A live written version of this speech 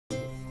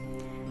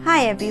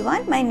Hi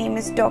everyone, my name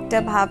is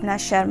Dr Bhavna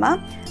Sharma.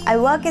 I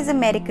work as a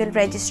medical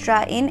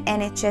registrar in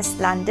NHS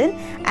London,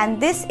 and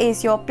this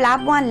is your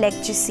PLAB 1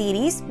 lecture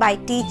series by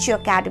Teach Your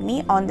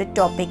Academy on the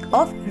topic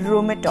of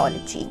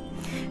rheumatology.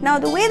 Now,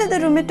 the way that the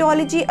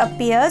rheumatology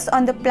appears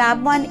on the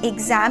PLAB 1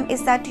 exam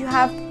is that you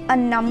have a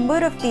number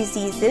of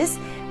diseases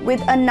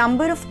with a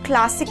number of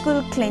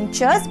classical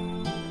clinchers,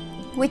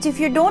 which if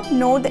you don't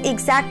know the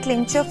exact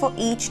clincher for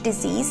each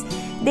disease,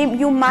 then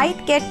you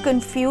might get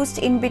confused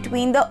in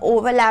between the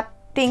overlapping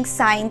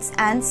signs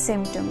and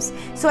symptoms.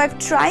 So I've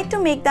tried to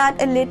make that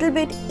a little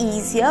bit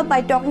easier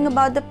by talking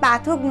about the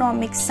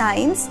pathognomic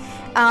signs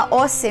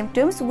or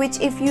symptoms, which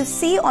if you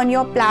see on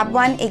your PLAB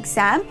 1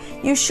 exam,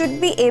 you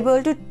should be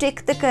able to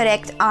tick the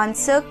correct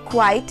answer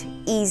quite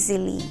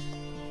easily.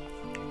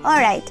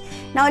 Alright,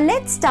 now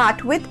let's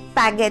start with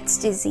Paget's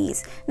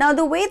disease. Now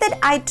the way that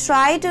I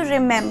try to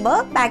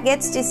remember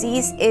Paget's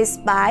disease is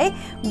by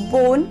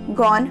bone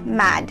gone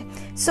mad.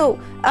 So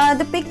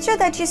the picture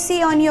that you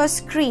see on your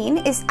screen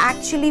is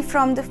actually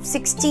from the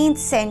 16th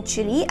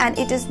century, and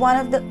it is one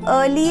of the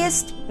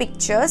earliest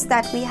pictures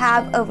that we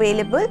have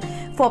available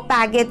for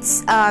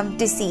Paget's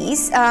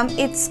disease.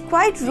 It's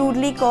quite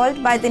rudely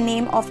called by the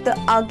name of the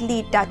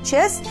Ugly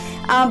Duchess,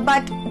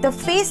 but the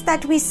face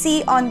that we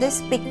see on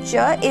this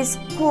picture is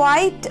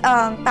quite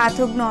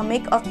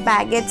pathognomic of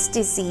Paget's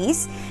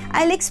disease.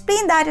 I'll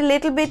explain that a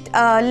little bit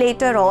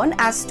later on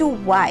as to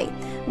why.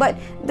 But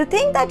the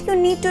thing that you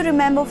need to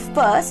remember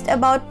first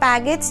about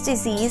Paget's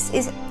disease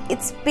is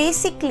it's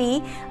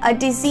basically a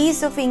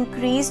disease of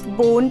increased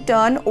bone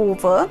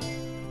turnover,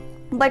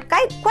 but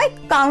quite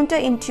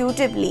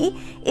counterintuitively,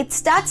 it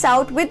starts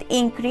out with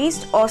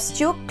increased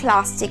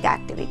osteoclastic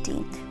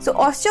activity. So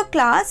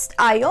osteoclasts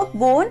are your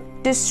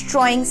bone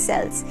destroying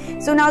cells.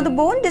 So now the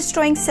bone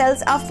destroying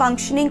cells are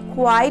functioning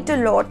quite a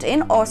lot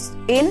in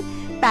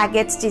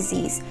Paget's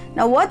disease.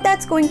 Now what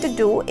that's going to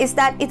do is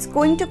that it's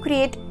going to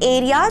create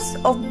areas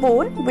of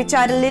bone which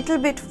are a little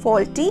bit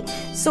faulty.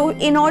 So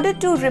in order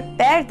to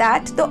repair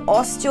that, the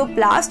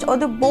osteoblast or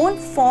the bone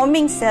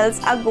forming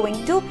cells are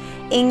going to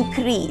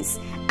increase.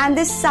 And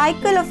this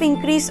cycle of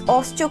increased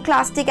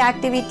osteoclastic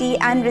activity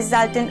and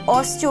resultant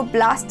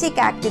osteoblastic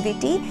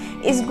activity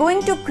is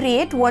going to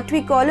create what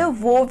we call a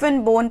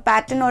woven bone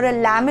pattern or a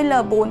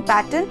lamellar bone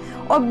pattern,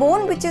 or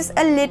bone which is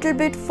a little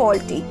bit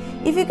faulty.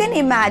 If you can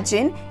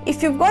imagine,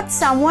 if you've got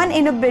someone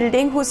in a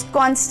building who's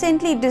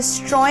constantly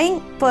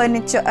destroying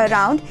furniture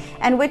around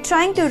and we're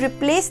trying to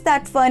replace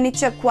that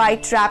furniture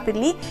quite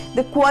rapidly,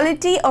 the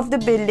quality of the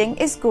building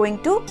is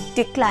going to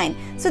decline.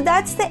 So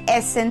that's the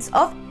essence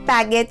of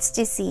Paget's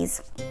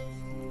disease.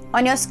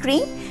 On your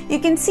screen, you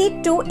can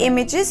see two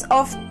images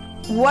of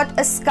what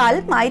a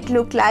skull might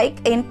look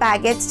like in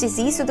Paget's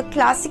disease. So the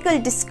classical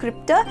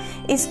descriptor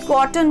is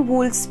cotton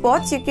wool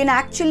spots. You can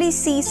actually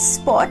see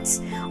spots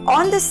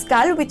on the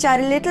skull which are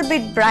a little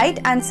bit bright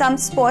and some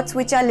spots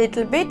which are a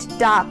little bit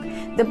dark.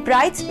 The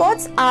bright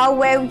spots are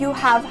where you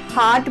have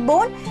hard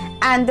bone,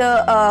 and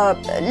the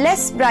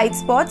less bright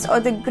spots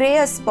or the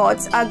grayer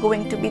spots are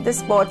going to be the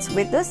spots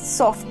with the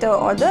softer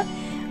or the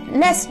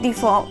less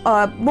deformed,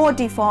 more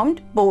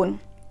deformed bone.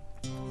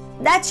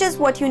 That's just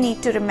what you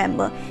need to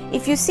remember.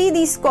 If you see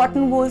these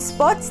cotton wool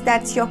spots,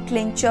 that's your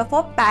clincher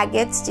for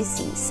Paget's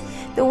disease.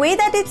 The way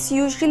that it's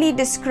usually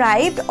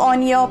described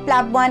on your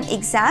PLAB 1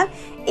 exam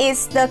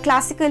is the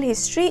classical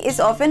history is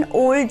of an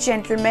old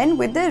gentleman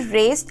with the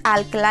raised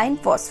alkaline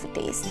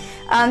phosphatase.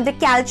 The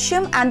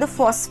calcium and the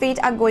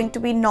phosphate are going to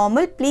be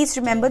normal. Please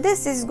remember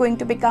this is going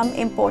to become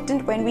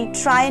important when we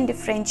try and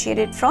differentiate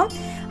it from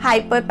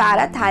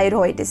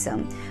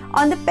hyperparathyroidism.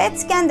 On the PET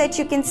scan that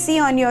you can see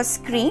on your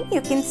screen, you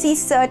can see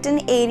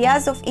certain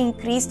areas of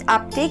increased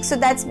uptake. So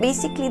that's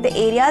basically the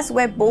areas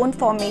where bone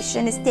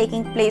formation is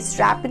taking place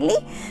rapidly.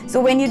 So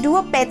when you do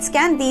a PET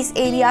scan, these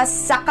areas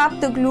suck up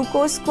the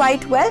glucose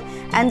quite well,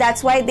 and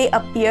that's why they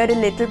appear a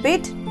little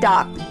bit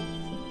dark.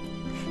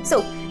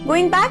 So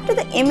going back to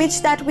the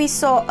image that we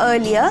saw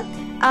earlier,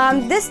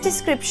 this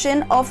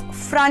description of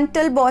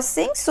frontal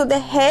bossing, so the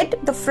head,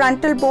 the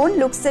frontal bone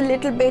looks a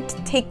little bit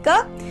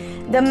thicker,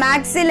 the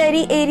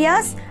maxillary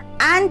areas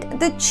and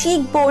the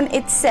cheekbone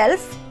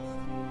itself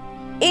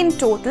in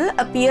total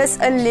appears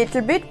a little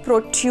bit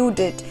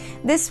protruded.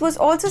 This was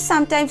also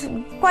sometimes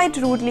quite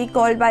rudely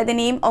called by the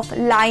name of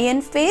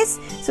lion face.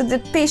 So the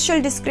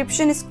facial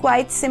description is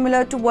quite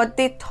similar to what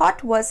they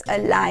thought was a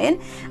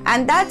lion,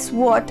 and that's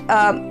what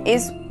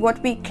is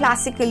what we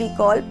classically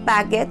call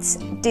Paget's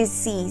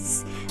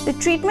disease. The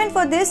treatment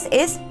for this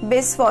is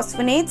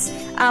bisphosphonates,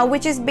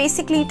 which is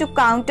basically to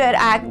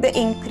counteract the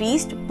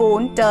increased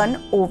bone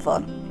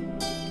turnover.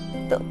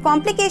 The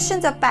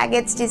complications of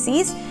Paget's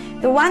disease,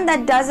 the one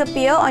that does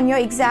appear on your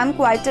exam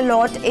quite a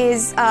lot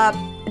is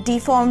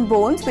deformed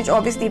bones, which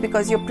obviously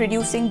because you're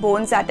producing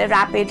bones at a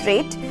rapid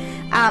rate.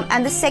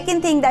 And the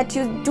second thing that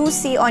you do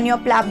see on your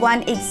PLAB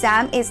 1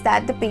 exam is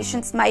that the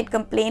patients might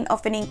complain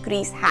of an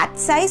increased hat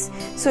size.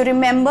 So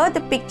remember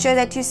the picture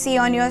that you see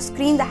on your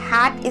screen, the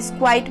hat is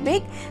quite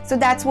big. So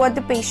that's what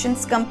the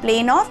patients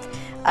complain of.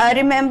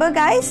 Remember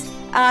guys,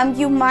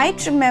 You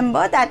might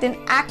remember that in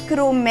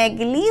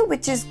acromegaly,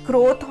 which is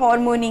growth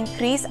hormone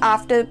increase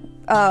after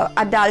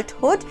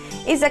adulthood,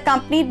 is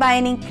accompanied by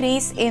an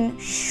increase in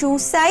shoe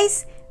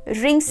size,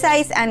 ring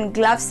size and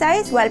glove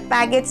size, while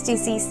Paget's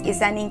disease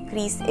is an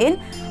increase in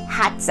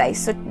hat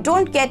size. So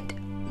don't get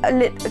a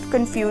little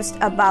confused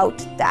about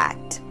that.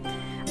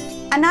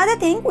 Another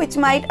thing which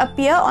might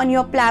appear on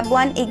your PLAB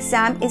 1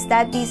 exam is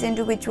that these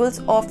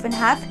individuals often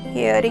have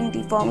hearing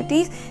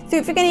deformities. So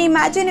if you can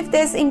imagine, if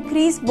there's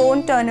increased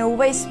bone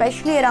turnover,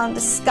 especially around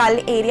the skull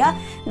area,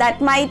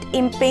 that might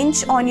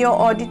impinge on your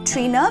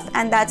auditory nerve,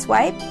 and that's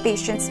why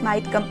patients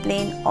might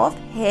complain of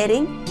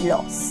hearing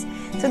loss.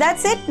 So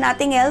that's it,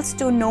 nothing else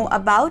to know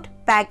about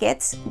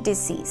Paget's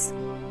disease.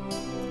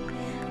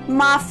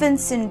 Marfan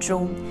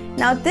syndrome.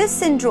 Now this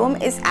syndrome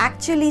is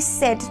actually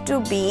said to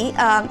be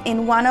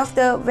in one of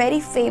the very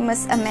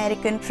famous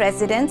American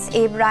presidents,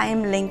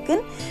 Abraham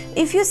Lincoln.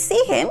 If you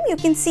see him, you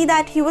can see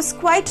that he was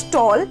quite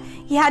tall,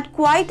 he had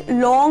quite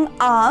long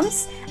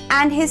arms,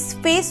 and his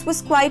face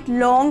was quite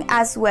long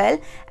as well.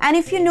 And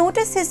if you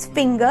notice his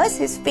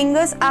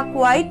fingers are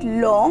quite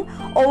long,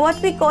 or what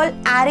we call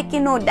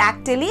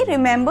arachnodactyly.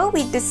 Remember,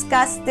 we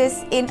discussed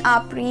this in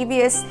our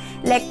previous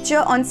lecture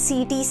on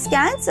CT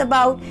scans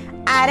about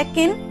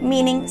arachne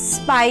meaning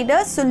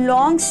spider, so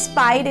long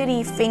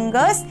spidery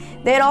fingers.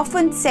 They're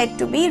often said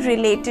to be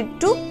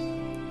related to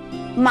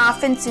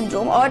Marfan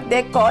syndrome, or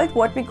they're called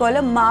what we call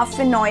a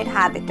Marfanoid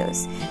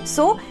habitus.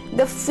 So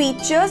the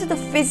features, the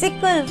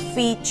physical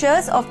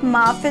features of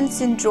Marfan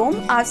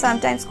syndrome are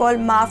sometimes called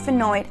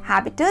Marfanoid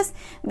habitus.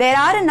 There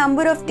are a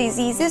number of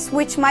diseases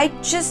which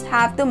might just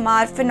have the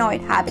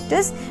Marfanoid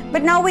habitus,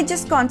 but now we're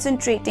just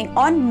concentrating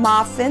on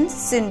Marfan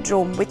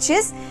syndrome, which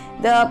is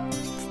the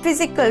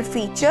physical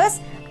features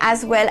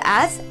as well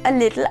as a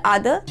little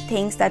other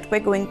things that we're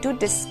going to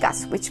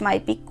discuss, which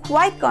might be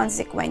quite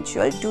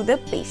consequential to the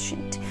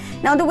patient.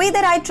 Now the way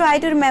that I try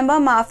to remember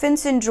Marfan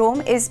syndrome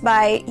is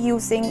by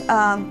using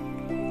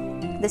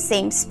the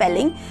same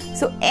spelling.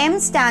 So M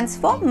stands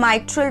for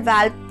mitral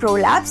valve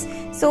prolapse.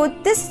 So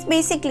this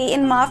basically,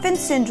 in Marfan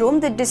syndrome,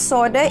 the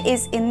disorder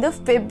is in the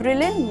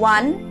fibrillin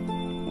 1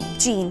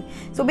 gene.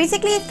 So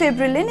basically,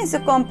 fibrillin is a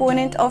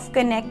component of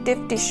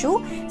connective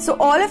tissue. So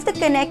all of the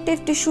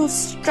connective tissue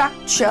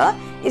structure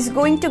is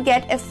going to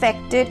get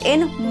affected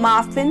in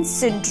Marfan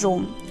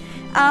syndrome.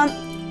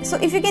 So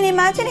if you can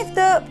imagine, if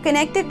the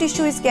connective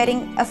tissue is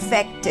getting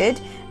affected,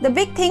 the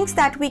big things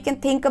that we can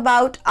think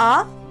about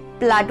are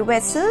blood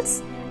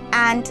vessels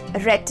and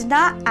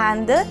retina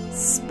and the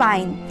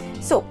spine.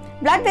 So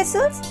blood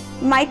vessels,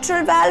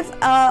 mitral valve,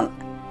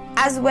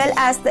 as well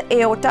as the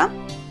aorta.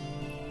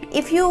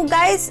 If you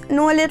guys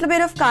know a little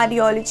bit of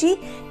cardiology,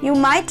 you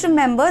might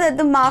remember that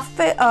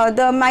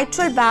the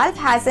mitral valve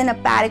has an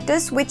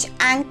apparatus which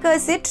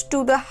anchors it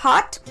to the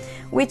heart,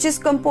 which is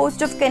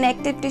composed of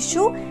connective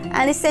tissue.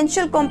 An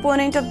essential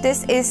component of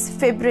this is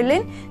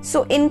fibrillin.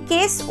 So in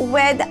case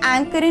where the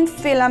anchoring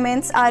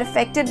filaments are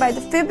affected by the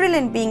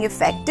fibrillin being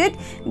affected,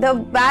 the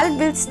valve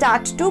will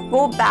start to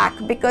go back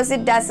because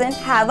it doesn't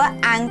have an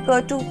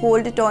anchor to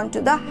hold it on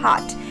to the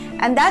heart.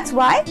 And that's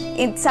why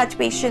in such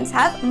patients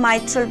have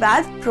mitral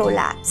valve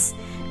prolapse.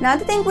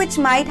 Another thing which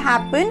might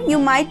happen, you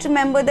might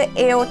remember the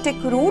aortic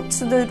root.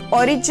 So the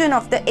origin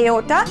of the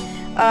aorta,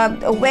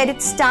 where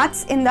it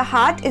starts in the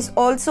heart, is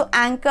also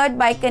anchored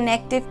by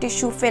connective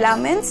tissue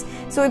filaments.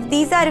 So if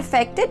these are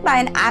affected by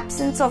an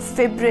absence of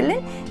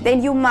fibrillin,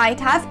 then you might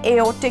have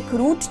aortic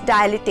root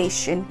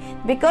dilatation.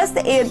 Because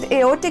the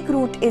aortic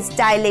root is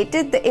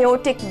dilated, the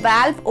aortic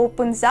valve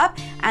opens up,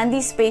 and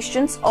these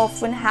patients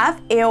often have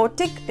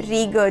aortic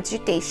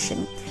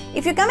regurgitation.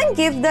 If you come and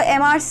give the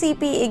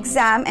MRCP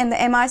exam and the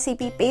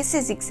MRCP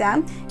PACES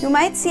exam, you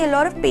might see a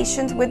lot of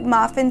patients with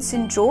Marfan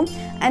syndrome,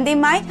 and they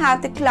might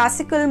have the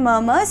classical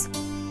murmurs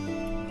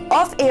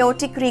of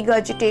aortic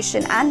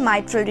regurgitation and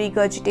mitral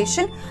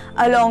regurgitation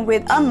along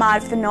with a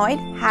Marfanoid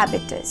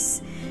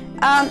habitus.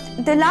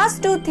 The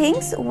last two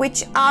things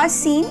which are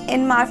seen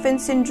in Marfan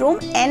syndrome,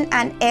 N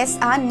and S,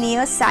 are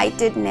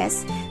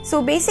nearsightedness.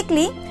 So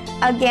basically,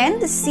 again,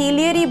 the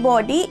ciliary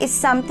body is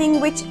something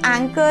which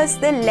anchors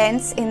the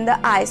lens in the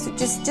eye. So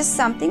just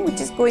something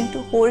which is going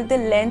to hold the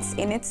lens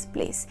in its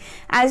place.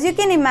 As you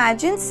can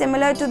imagine,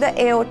 similar to the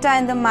aorta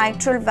and the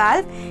mitral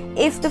valve,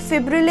 if the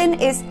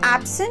fibrillin is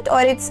absent or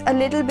it's a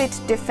little bit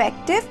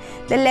defective,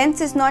 the lens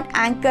is not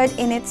anchored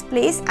in its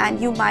place and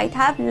you might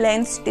have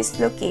lens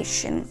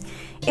dislocation.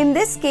 In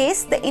this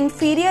case, the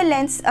inferior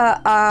lens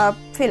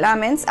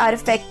filaments are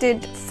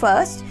affected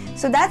first.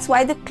 So that's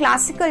why the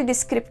classical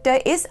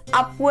descriptor is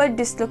upward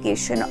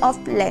dislocation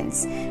of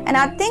lens.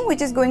 Another thing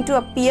which is going to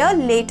appear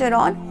later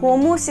on,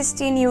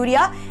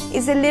 homocystinuria,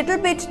 is a little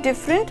bit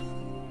different,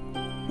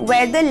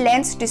 where the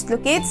lens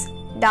dislocates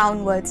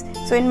downwards.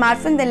 So in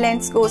Marfan, the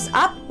lens goes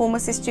up,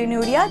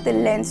 homocystinuria, the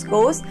lens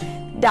goes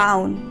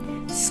down.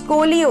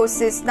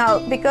 Scoliosis,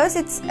 now because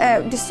it's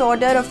a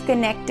disorder of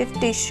connective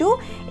tissue,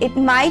 it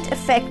might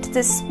affect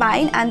the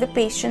spine and the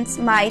patients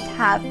might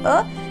have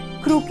a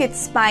crooked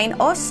spine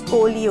or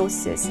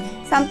scoliosis.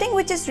 Something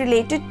which is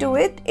related to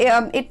it,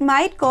 it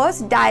might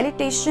cause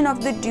dilatation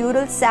of the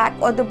dural sac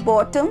or the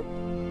bottom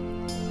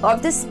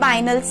of the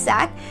spinal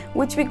sac,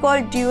 which we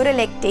call dural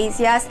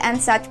ectasias, and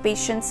such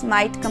patients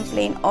might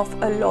complain of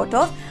a lot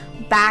of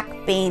back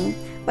pain.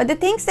 But the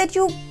things that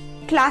you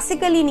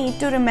classically need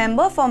to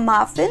remember for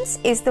muffins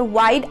is the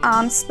wide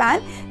arm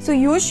span. So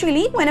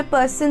usually when a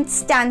person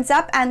stands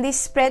up and they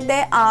spread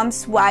their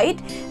arms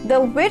wide, the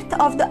width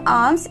of the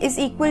arms is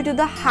equal to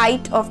the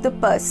height of the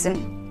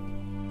person.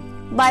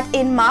 But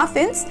in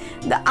muffins,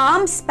 the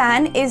arm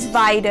span is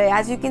wider.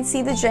 As you can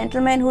see, the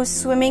gentleman who's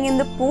swimming in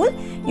the pool,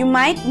 you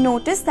might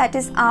notice that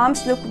his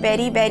arms look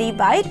very, very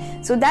wide.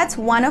 So that's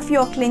one of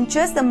your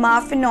clinchers, the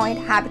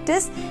muffinoid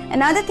habitus.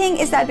 Another thing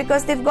is that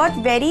because they've got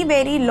very,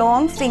 very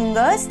long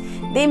fingers,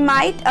 they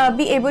might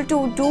be able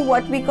to do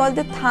what we call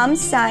the thumb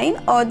sign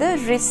or the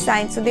wrist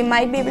sign. So they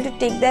might be able to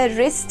take their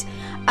wrist,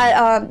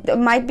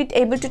 might be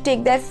able to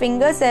take their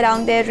fingers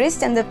around their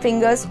wrist and the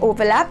fingers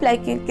overlap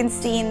like you can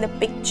see in the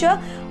picture,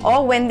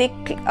 or when they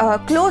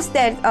close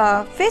their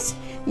fist,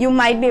 you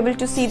might be able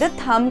to see the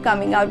thumb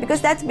coming out,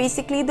 because that's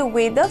basically the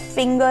way the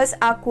fingers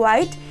are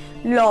quite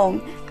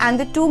long. And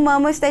the two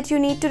murmurs that you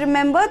need to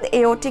remember, the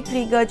aortic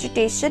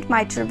regurgitation,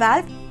 mitral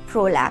valve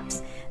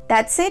prolapse.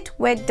 That's it,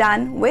 we're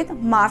done with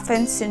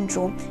Marfan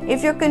syndrome.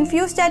 If you're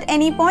confused at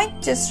any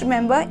point, just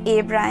remember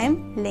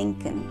Abraham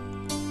Lincoln.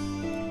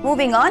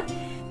 Moving on,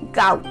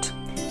 gout.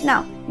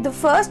 Now, the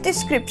first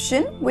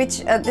description, which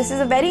this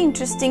is a very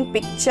interesting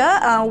picture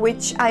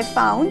which I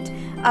found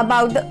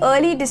about the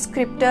early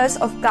descriptors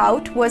of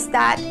gout, was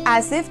that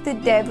as if the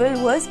devil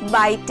was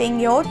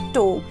biting your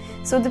toe.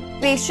 So the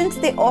patients,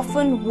 they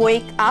often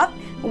wake up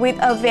with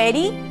a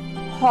very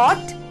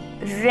hot,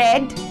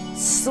 red,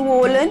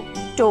 swollen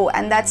toe,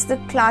 and that's the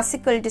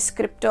classical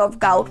descriptor of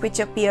gout which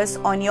appears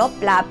on your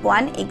PLAB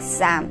 1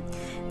 exam.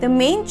 The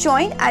main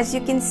joint, as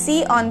you can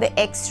see on the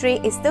x-ray,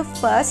 is the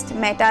first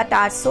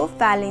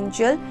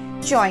metatarsophalangeal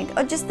joint,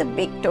 or just the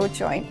big toe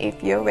joint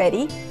if you're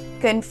very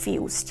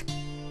confused.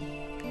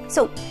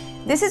 So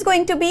this is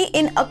going to be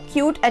in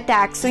acute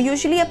attack. So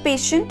usually a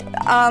patient,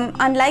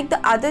 unlike the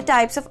other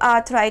types of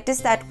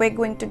arthritis that we're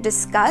going to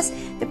discuss,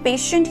 the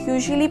patient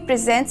usually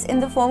presents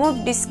in the form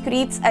of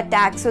discrete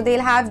attacks. So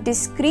they'll have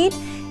discrete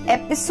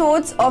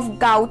episodes of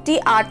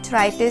gouty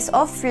arthritis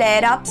or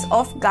flare-ups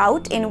of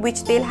gout in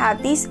which they'll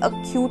have these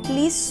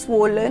acutely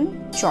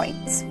swollen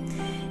joints.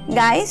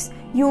 Guys,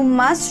 you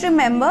must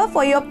remember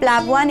for your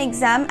PLAB 1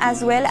 exam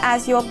as well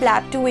as your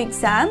PLAB 2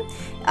 exam,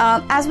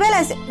 as well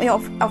as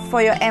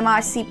for your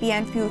MRCP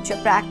and future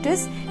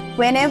practice,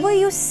 whenever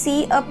you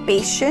see a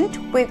patient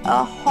with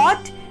a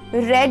hot,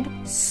 red,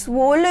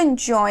 swollen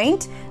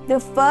joint, the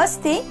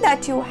first thing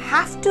that you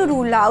have to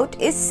rule out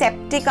is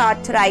septic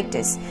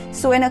arthritis.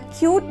 So an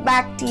acute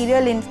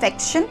bacterial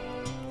infection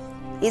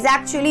is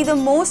actually the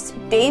most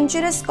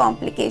dangerous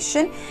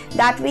complication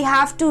that we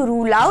have to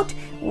rule out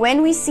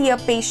when we see a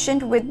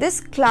patient with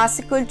this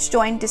classical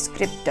joint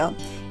descriptor.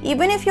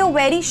 Even if you're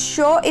very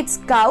sure it's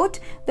gout,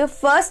 the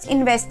first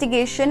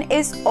investigation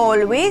is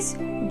always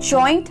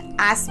joint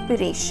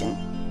aspiration.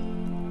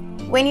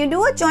 When you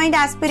do a joint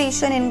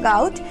aspiration in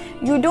gout,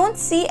 you don't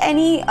see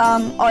any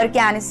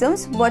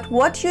organisms, but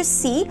what you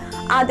see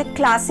are the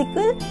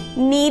classical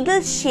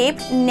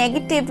needle-shaped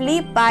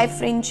negatively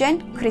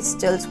bifringent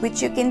crystals,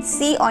 which you can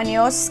see on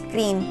your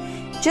screen.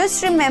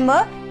 Just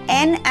remember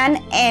N and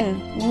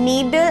N,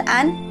 needle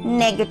and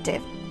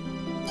negative.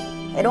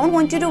 I don't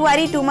want you to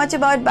worry too much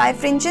about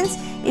bifringence.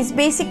 It's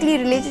basically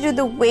related to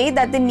the way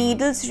that the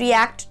needles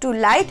react to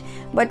light,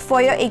 but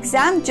for your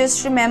exam,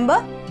 just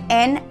remember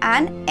N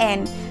and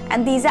N.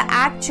 And these are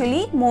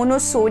actually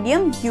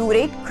monosodium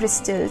urate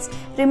crystals.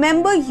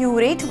 Remember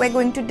urate, we're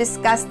going to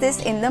discuss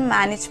this in the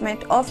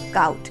management of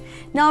gout.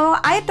 Now,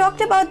 I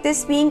talked about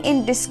this being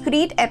in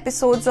discrete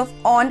episodes of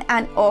on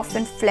and off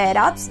and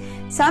flare-ups.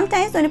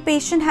 Sometimes when a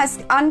patient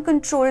has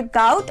uncontrolled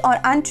gout or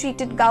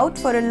untreated gout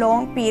for a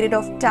long period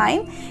of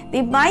time,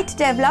 they might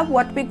develop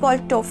what we call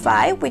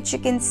tophi, which you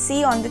can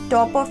see on the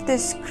top of the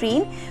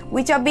screen,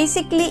 which are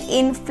basically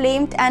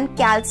inflamed and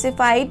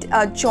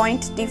calcified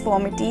joint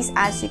deformities,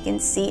 as you can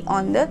see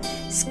on the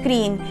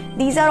screen.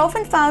 These are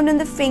often found in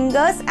the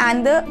fingers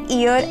and the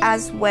ear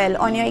as well.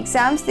 On your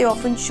exams, they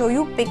often show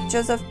you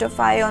pictures of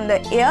tophi on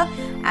the ear,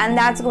 and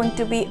that's going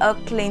to be a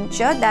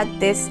clincher that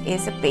this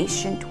is a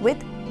patient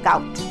with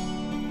gout.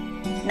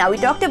 Now, we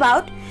talked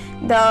about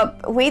the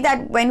way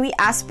that when we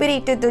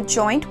aspirated the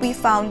joint, we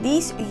found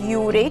these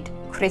urate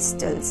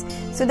crystals.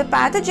 So the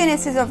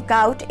pathogenesis of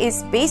gout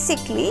is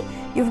basically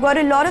you've got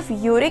a lot of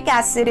uric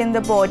acid in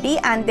the body,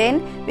 and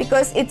then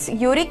because it's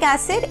uric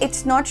acid,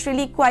 it's not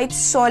really quite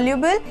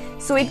soluble,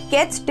 so it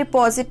gets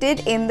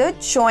deposited in the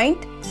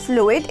joint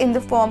fluid in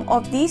the form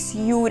of these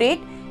urate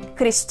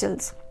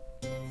crystals.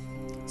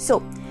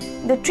 So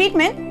the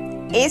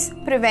treatment is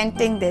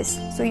preventing this.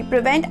 So you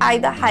prevent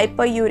either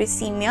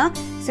hyperuricemia,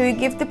 so you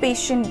give the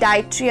patient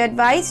dietary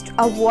advice to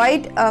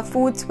avoid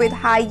foods with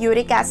high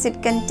uric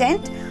acid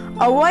content,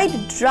 avoid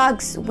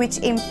drugs which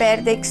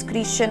impair the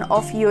excretion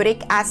of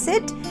uric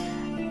acid,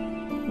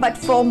 But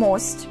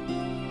foremost,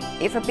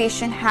 if a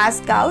patient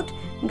has gout,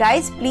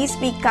 guys, please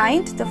be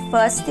kind. The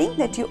first thing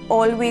that you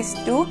always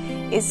do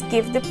is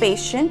give the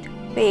patient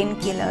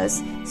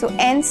painkillers. So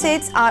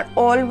NSAIDs are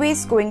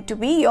always going to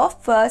be your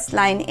first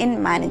line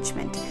in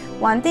management.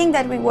 One thing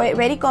that we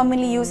very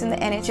commonly use in the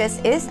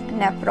NHS is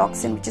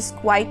naproxen, which is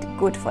quite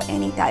good for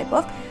any type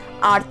of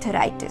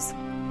arthritis.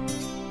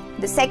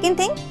 The second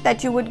thing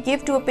that you would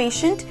give to a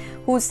patient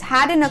who's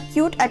had an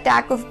acute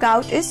attack of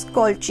gout is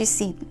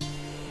colchicine.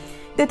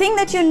 The thing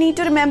that you need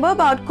to remember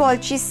about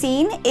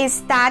colchicine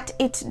is that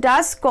it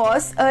does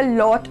cause a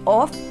lot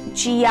of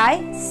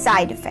GI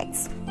side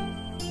effects.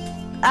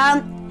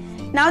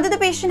 Now that the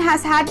patient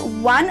has had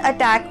one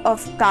attack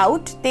of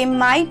gout, they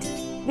might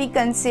be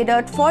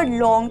considered for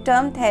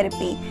long-term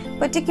therapy.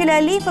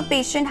 Particularly if a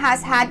patient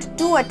has had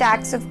 2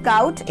 attacks of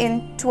gout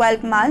in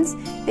 12 months,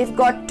 they've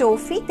got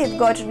tophi, they've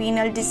got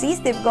renal disease,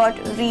 they've got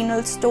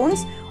renal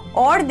stones,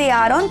 or they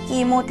are on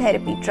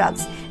chemotherapy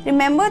drugs.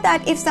 Remember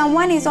that if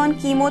someone is on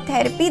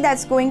chemotherapy,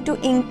 that's going to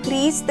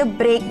increase the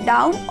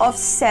breakdown of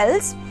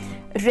cells,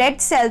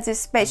 red cells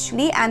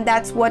especially, and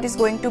that's what is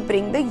going to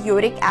bring the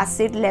uric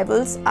acid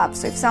levels up.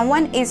 So if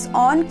someone is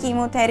on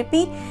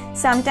chemotherapy,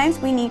 sometimes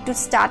we need to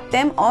start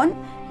them on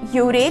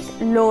urate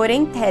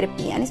lowering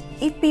therapy, and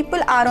if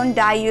people are on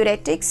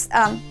diuretics,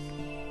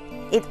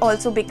 it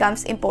also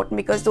becomes important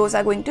because those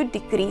are going to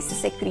decrease the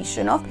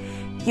secretion of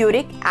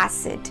uric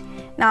acid.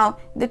 Now,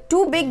 the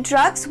 2 big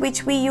drugs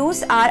which we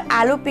use are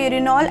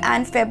allopurinol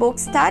and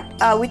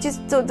febuxostat, which is,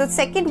 so the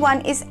second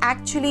one is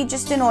actually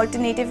just an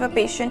alternative if a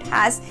patient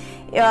has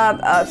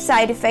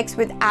side effects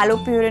with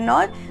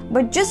allopurinol.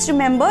 But just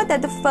remember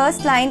that the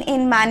first line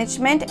in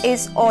management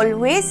is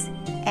always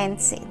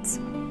NSAIDs.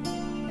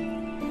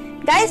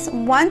 Guys,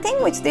 one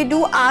thing which they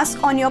do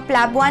ask on your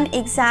PLAB 1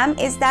 exam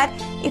is that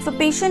if a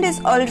patient is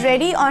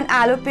already on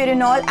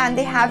allopurinol and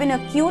they have an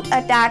acute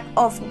attack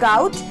of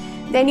gout,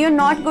 then you're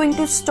not going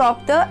to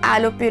stop the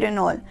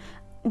allopurinol.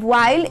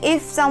 While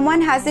if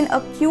someone has an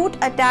acute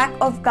attack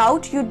of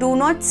gout, you do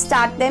not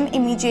start them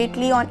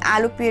immediately on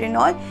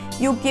allopurinol.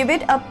 You give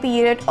it a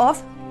period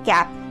of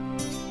gap.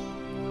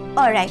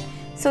 Alright,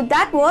 so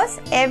that was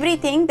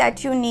everything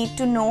that you need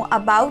to know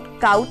about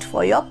gout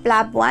for your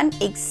PLAB 1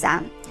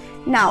 exam.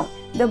 Now,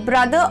 the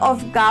brother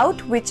of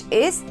gout, which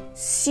is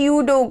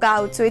pseudo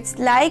gout. So it's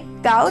like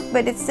gout,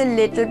 but it's a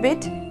little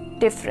bit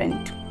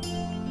different.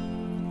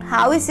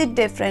 How is it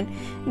different?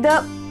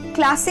 The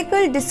classical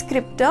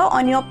descriptor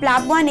on your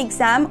PLAB 1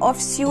 exam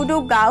of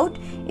pseudo gout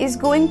is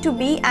going to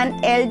be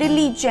an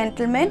elderly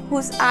gentleman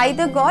who's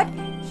either got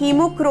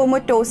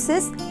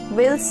hemochromatosis,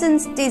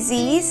 Wilson's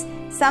disease,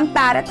 some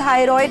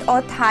parathyroid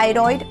or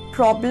thyroid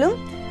problem,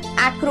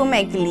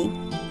 acromegaly,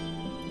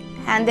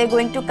 and they're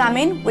going to come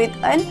in with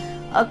an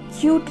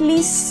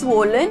acutely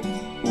swollen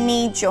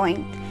knee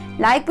joint.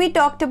 Like we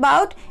talked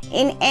about,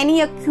 in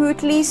any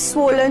acutely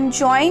swollen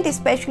joint,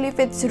 especially if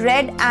it's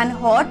red and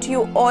hot,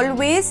 you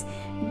always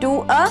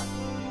do a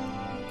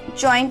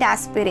joint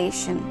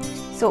aspiration.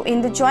 So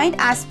in the joint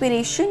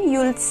aspiration,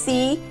 you'll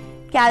see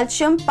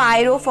calcium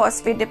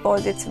pyrophosphate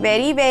deposits.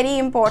 Very, very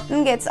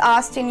important, gets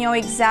asked in your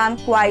exam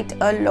quite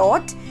a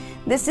lot.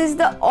 This is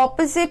the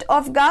opposite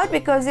of gout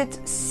because it's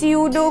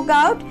pseudo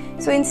gout.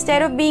 So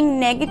instead of being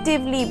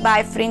negatively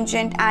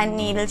bifringent and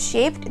needle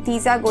shaped,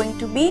 these are going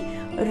to be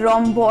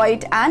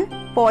rhomboid and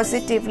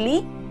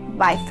positively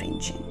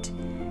bifringent.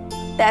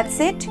 That's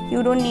it.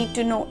 You don't need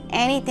to know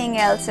anything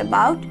else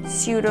about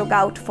pseudo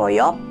gout for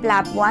your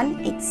PLAB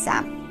 1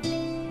 exam.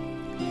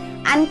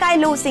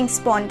 Ankylosing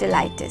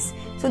spondylitis.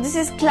 So this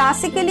is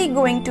classically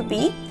going to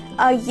be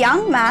a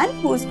young man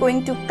who's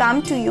going to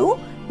come to you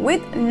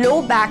with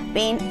low back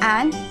pain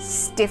and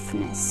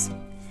stiffness.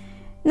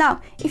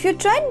 Now, if you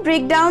try and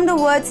break down the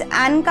words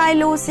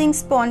ankylosing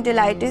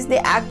spondylitis, they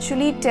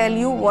actually tell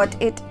you what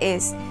it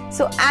is.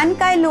 So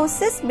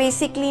ankylosis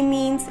basically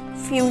means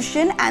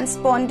fusion and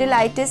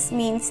spondylitis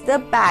means the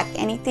back,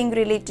 anything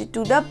related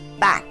to the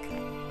back.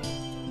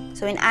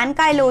 So in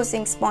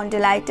ankylosing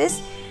spondylitis,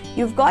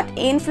 you've got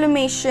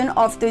inflammation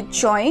of the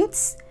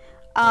joints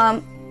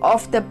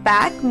of the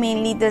back,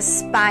 mainly the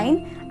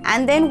spine,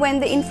 and then when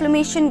the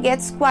inflammation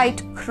gets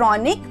quite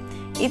chronic,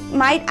 it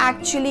might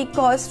actually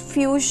cause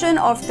fusion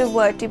of the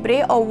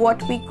vertebrae, or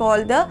what we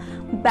call the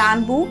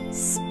bamboo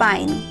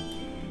spine.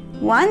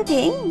 One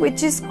thing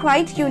which is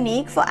quite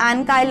unique for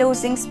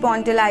ankylosing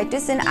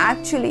spondylitis, and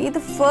actually the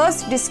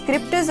first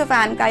descriptors of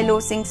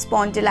ankylosing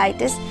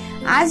spondylitis,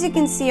 as you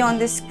can see on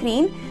the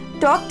screen,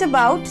 talked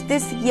about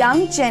this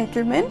young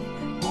gentleman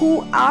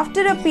who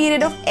after a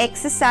period of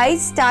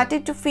exercise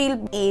started to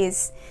feel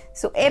aches.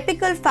 So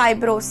apical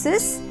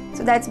fibrosis,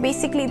 so that's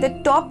basically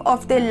the top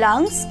of the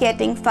lungs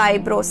getting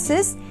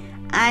fibrosis,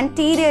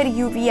 anterior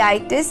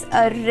uveitis,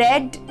 a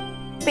red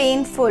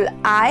painful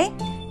eye,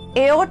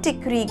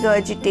 aortic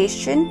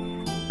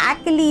regurgitation,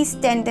 Achilles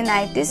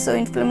tendinitis, so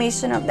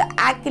inflammation of the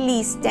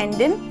Achilles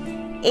tendon,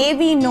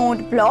 AV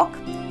node block,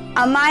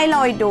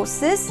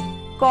 amyloidosis,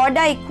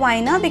 cauda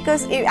equina,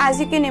 because as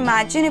you can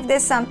imagine, if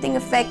there's something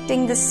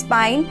affecting the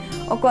spine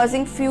or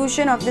causing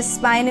fusion of the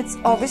spine. It's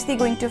obviously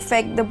going to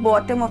affect the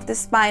bottom of the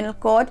spinal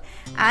cord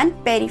and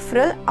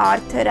peripheral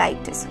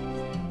arthritis.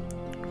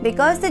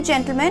 Because the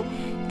gentleman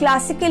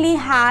classically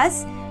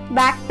has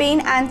back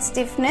pain and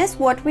stiffness,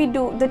 what we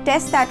do, the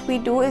test that we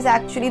do is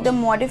actually the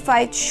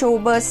modified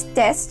Schober's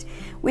test,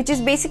 which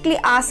is basically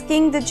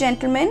asking the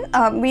gentleman,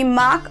 we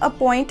mark a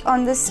point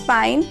on the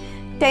spine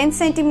 10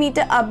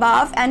 centimeter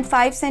above and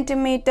 5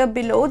 centimeter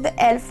below the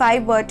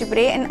L5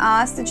 vertebrae and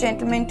ask the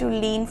gentleman to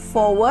lean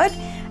forward,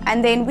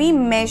 and then we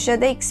measure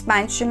the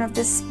expansion of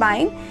the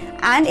spine.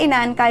 And in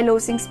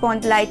ankylosing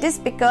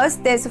spondylitis, because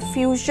there's a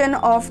fusion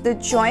of the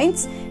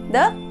joints,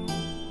 the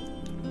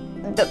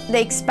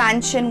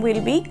expansion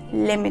will be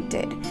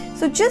limited.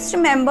 So just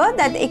remember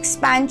that the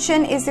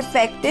expansion is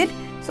affected,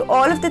 so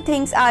all of the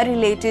things are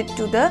related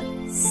to the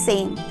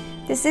same.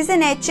 This is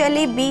an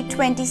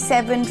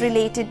HLA-B27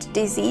 related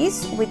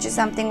disease, which is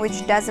something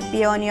which does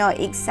appear on your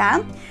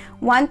exam.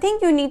 One thing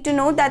you need to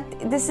know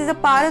that this is a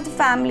part of the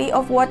family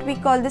of what we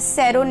call the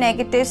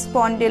seronegative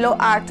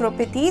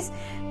spondyloarthropathies.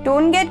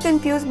 Don't get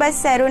confused by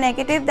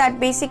seronegative, that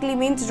basically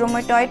means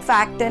rheumatoid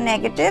factor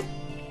negative.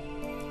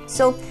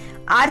 So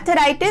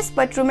arthritis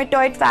but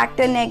rheumatoid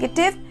factor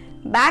negative,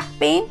 back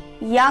pain,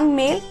 young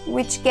male,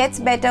 which gets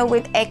better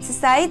with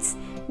exercise.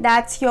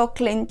 That's your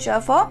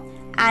clincher for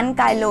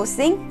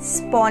ankylosing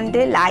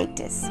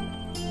spondylitis.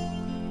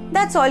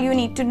 That's all you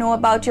need to know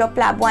about your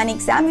PLAB 1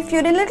 exam. If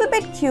you're a little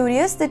bit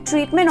curious, the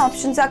treatment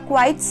options are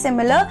quite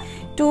similar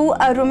to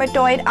a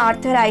rheumatoid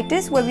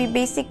arthritis, where we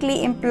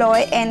basically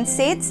employ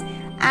NSAIDs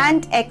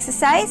and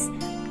exercise,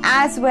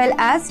 as well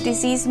as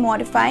disease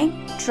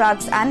modifying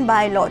drugs and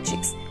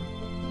biologics.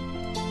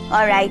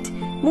 Alright,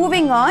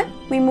 moving on,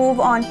 we move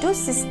on to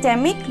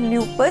systemic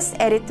lupus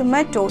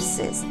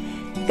erythematosus.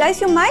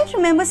 Guys, you might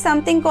remember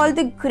something called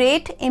the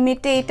great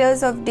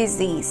imitators of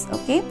disease.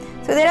 Okay,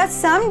 so there are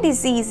some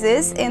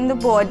diseases in the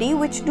body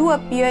which do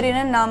appear in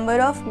a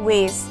number of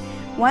ways.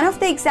 One of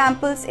the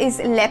examples is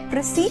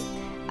leprosy,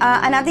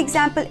 another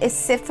example is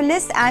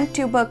syphilis and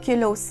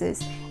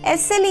tuberculosis.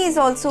 SLE is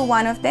also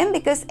one of them,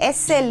 because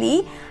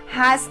SLE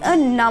has a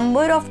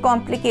number of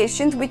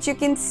complications which you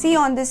can see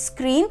on the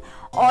screen.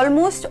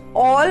 Almost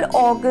all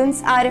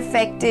organs are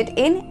affected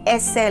in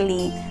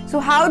SLE. So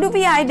how do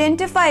we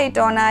identify it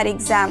on our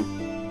exam?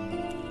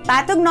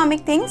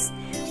 Pathognomic things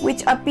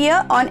which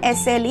appear on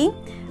SLE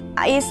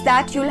is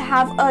that you'll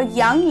have a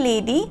young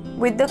lady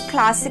with the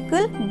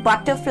classical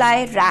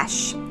butterfly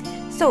rash.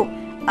 So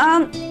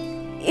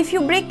if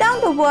you break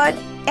down the word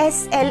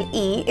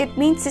SLE, it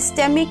means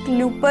systemic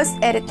lupus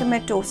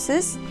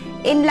erythematosus.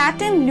 In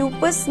Latin,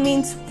 lupus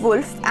means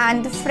wolf,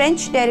 and the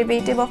French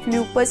derivative of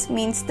lupus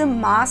means the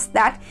mask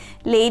that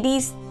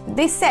ladies,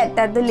 they said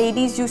that the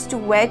ladies used to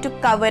wear to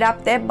cover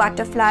up their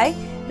butterfly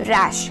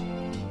rash.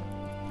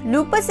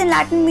 Lupus in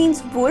Latin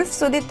means wolf,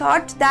 so they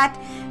thought that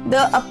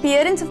the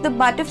appearance of the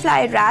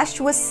butterfly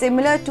rash was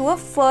similar to a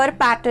fur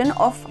pattern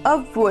of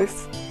a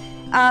wolf.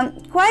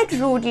 Quite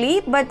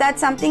rudely, but that's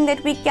something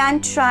that we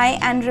can try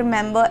and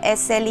remember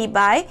SLE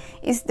by,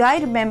 is by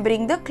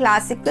remembering the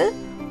classical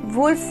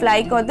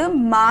wolf-like or the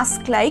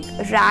mask-like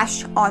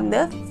rash on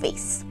the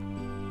face.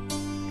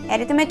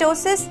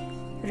 Erythematosus,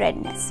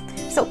 redness.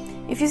 So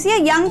if you see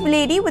a young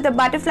lady with a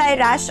butterfly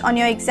rash on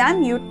your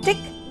exam, you tick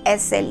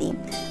SLE.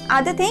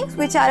 Other things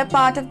which are a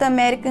part of the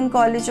American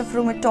College of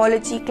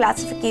Rheumatology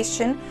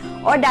classification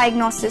or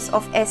diagnosis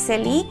of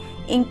SLE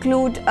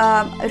include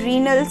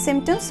renal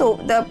symptoms. So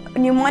the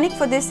mnemonic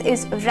for this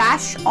is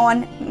rash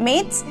on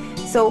mates.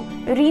 So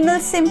renal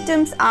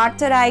symptoms,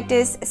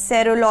 arthritis,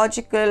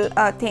 serological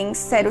things,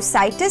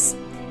 serositis,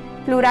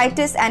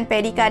 pleuritis and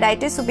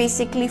pericarditis. So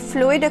basically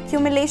fluid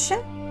accumulation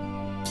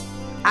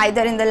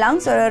either in the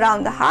lungs or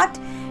around the heart.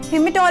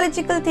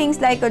 Hematological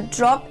things like a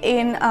drop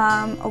in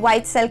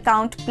white cell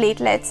count,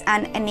 platelets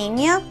and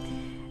anemia.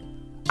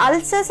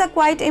 Ulcers are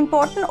quite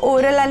important.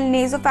 Oral and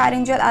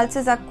nasopharyngeal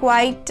ulcers are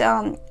quite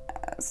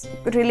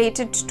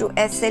related to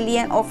SLE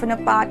and often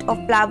a part of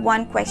PLAB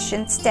 1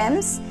 question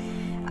stems.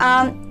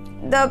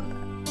 The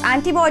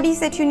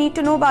antibodies that you need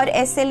to know about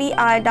SLE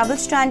are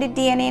double-stranded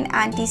DNA and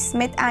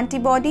anti-Smith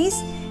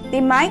antibodies. They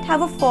might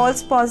have a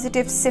false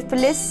positive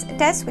syphilis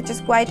test, which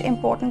is quite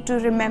important to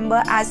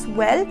remember as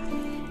well.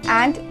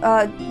 And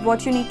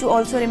what you need to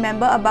also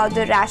remember about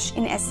the rash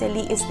in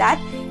SLE is that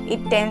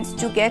it tends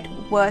to get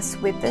worse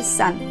with the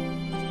sun.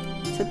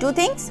 So two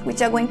things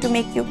which are going to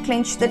make you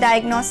clinch the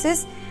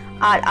diagnosis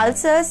are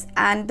ulcers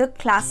and the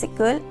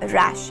classical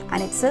rash,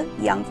 and it's a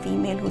young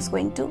female who's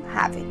going to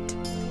have it.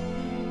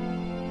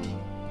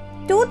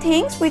 Two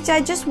things which I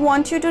just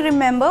want you to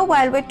remember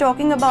while we're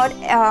talking about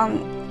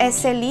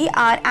SLE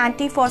are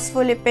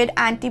antiphospholipid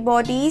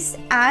antibodies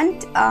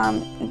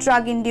and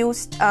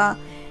drug-induced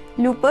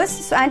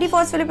lupus. So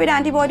antiphospholipid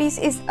antibodies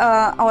is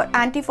or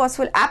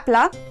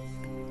antiphospholipid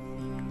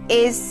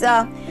is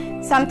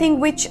something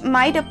which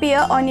might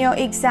appear on your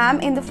exam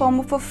in the form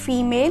of a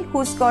female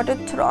who's got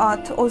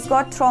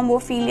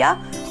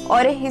thrombophilia or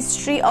a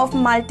history of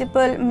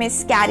multiple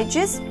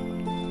miscarriages.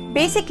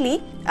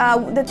 Basically,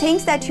 the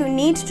things that you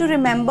need to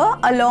remember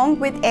along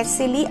with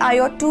SLE are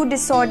your two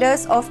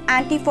disorders of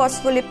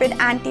antiphospholipid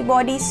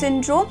antibody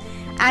syndrome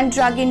and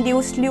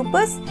drug-induced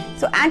lupus.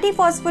 So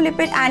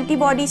antiphospholipid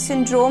antibody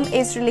syndrome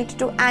is related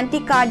to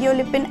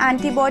anticardiolipin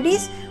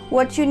antibodies.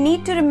 What you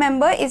need to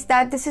remember is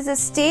that this is a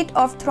state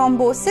of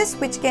thrombosis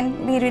which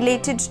can be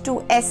related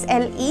to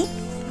SLE,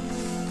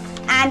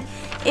 and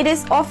it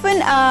is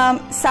often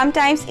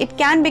sometimes it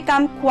can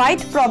become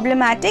quite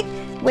problematic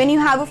when you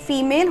have a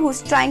female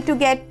who's trying to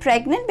get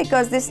pregnant,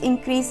 because this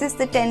increases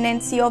the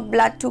tendency of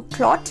blood to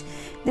clot.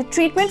 The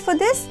treatment for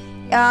this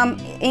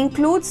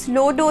includes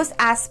low dose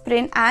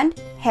aspirin and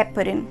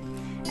heparin.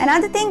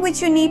 Another thing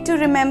which you need to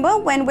remember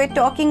when we're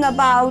talking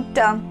about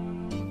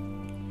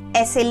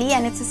SLE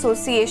and its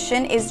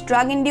association is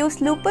drug-induced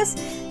lupus.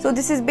 So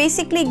this is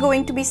basically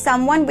going to be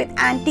someone with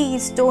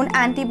antihistone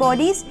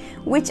antibodies,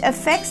 which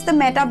affects the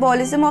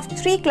metabolism of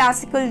three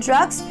classical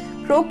drugs: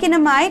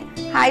 prokinamide,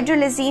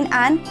 hydralazine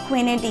and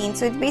quinidine.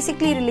 So it's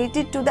basically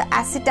related to the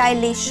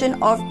acetylation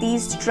of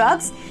these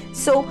drugs.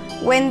 So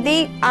when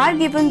they are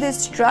given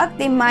this drug,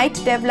 they might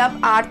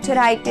develop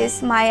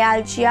arthritis,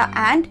 myalgia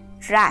and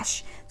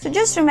rash. So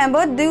just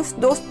remember those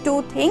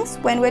two things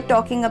when we're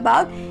talking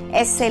about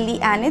SLE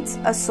and its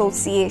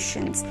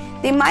associations.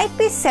 They might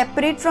be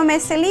separate from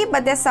SLE,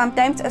 but they're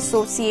sometimes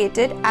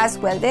associated as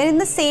well. They're in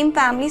the same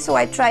family, so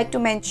I tried to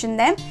mention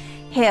them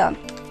here.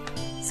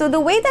 So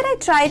the way that I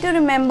try to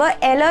remember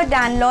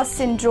Ehlers-Danlos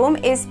syndrome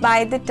is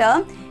by the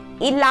term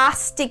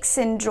elastic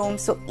syndrome.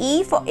 So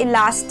E for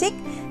elastic.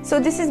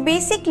 So this is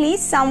basically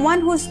someone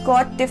who's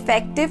got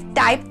defective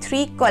type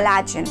 3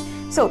 collagen.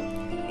 So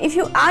if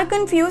you are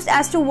confused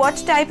as to what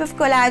type of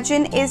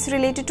collagen is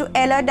related to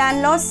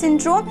Ehlers-Danlos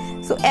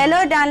syndrome, so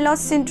Ehlers-Danlos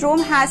syndrome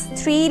has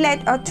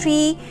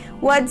three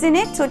words in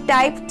it. So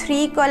type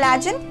 3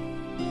 collagen.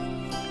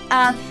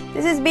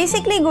 This is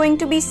basically going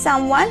to be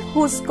someone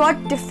who's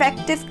got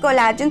defective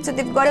collagen. So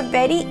they've got a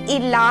very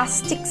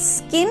elastic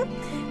skin.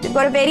 They've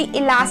got a very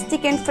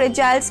elastic and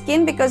fragile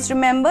skin, because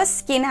remember,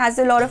 skin has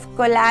a lot of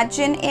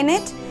collagen in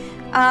it.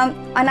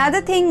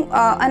 Another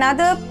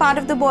part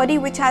of the body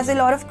which has a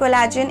lot of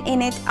collagen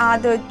in it are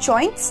the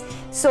joints.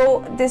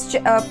 So this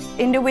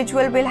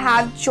individual will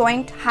have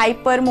joint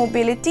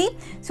hypermobility.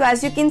 So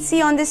as you can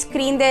see on the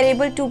screen, they're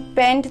able to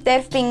bend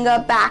their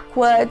finger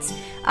backwards.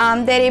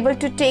 They're able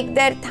to take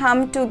their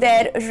thumb to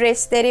their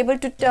wrist. They're able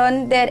to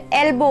turn their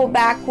elbow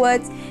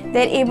backwards.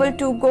 They're able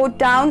to go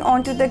down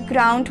onto the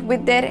ground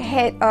with their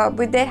head,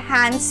 with their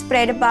hands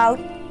spread about.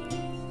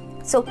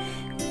 So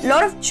a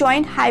lot of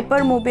joint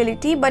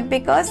hypermobility, but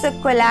because the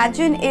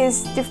collagen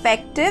is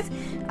defective,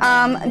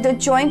 the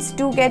joints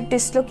do get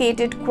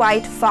dislocated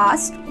quite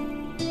fast.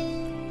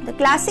 The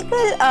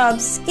classical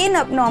skin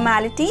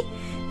abnormality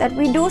that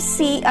we do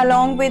see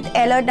along with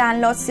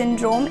Ehlers-Danlos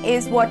syndrome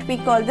is what we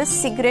call the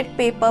cigarette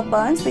paper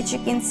burns, which you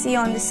can see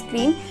on the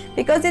screen.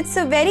 Because it's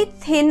a very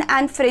thin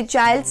and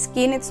fragile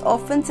skin, it's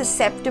often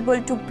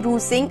susceptible to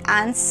bruising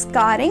and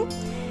scarring.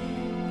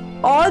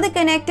 All the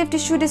connective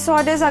tissue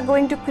disorders are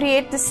going to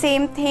create the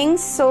same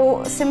things.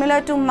 So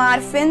similar to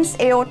Marfan's,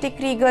 aortic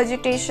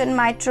regurgitation,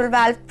 mitral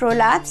valve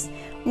prolapse.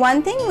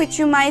 One thing which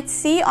you might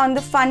see on the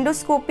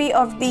fundoscopy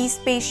of these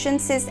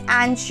patients is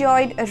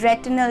angioid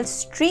retinal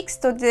streaks.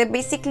 So they're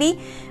basically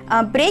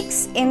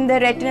breaks in the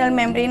retinal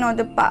membrane or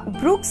the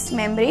Bruch's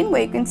membrane,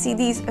 where you can see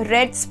these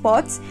red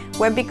spots,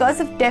 where because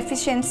of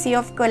deficiency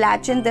of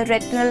collagen, the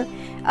retinal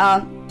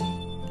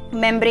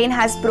membrane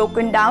has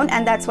broken down,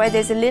 and that's why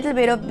there's a little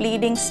bit of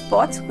bleeding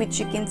spots which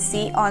you can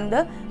see on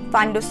the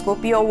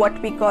fundoscopy, or what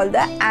we call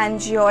the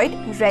angioid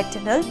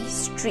retinal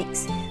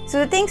streaks. So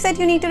the things that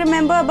you need to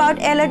remember about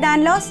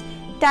Ehlers-Danlos: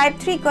 type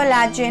 3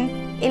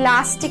 collagen,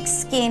 elastic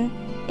skin,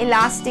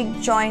 elastic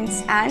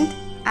joints and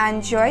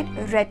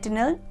angioid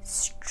retinal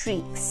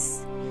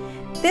streaks.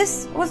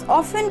 This was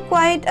often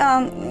quite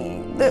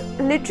the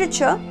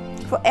literature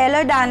for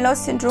Ehlers-Danlos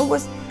syndrome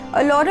was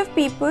a lot of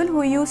people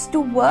who used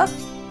to work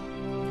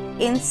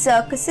in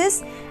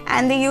circuses,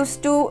 and they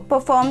used to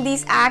perform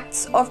these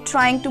acts of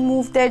trying to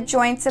move their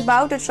joints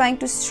about or trying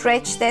to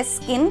stretch their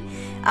skin.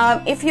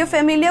 If you're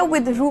familiar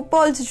with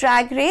RuPaul's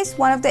Drag Race,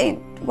 one of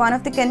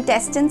the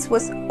contestants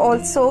was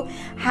also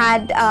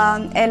had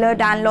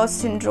Ehlers-Danlos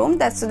syndrome.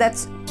 That's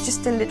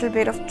just a little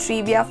bit of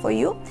trivia for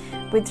you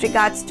with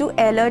regards to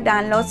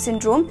Ehlers-Danlos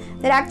syndrome.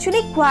 There are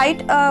actually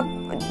quite a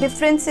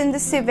difference in the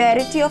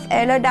severity of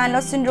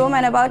Ehlers-Danlos syndrome,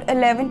 and about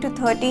 11 to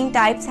 13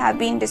 types have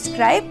been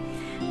described.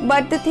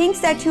 But the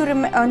things that you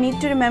need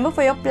to remember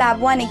for your PLAB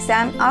 1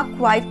 exam are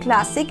quite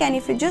classic, and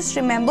if you just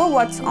remember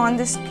what's on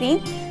the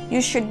screen,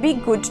 you should be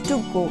good to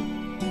go.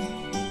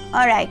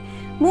 Alright,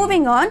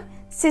 moving on.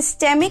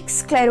 Systemic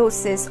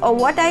sclerosis, or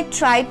what I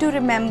try to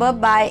remember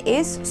by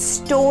is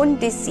stone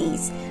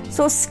disease.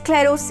 So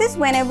sclerosis,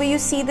 whenever you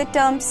see the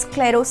term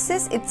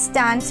sclerosis, it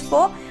stands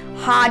for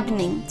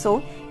hardening.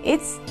 So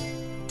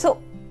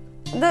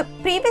the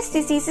previous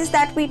diseases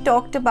that we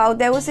talked about,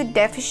 there was a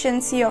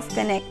deficiency of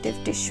connective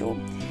tissue.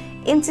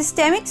 In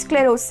systemic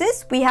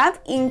sclerosis, we have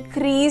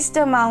increased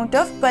amount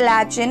of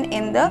collagen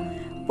in the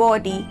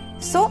body.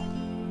 So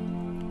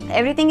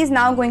everything is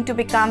now going to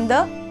become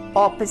the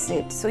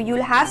opposite. So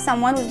you'll have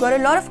someone who's got a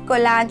lot of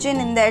collagen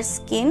in their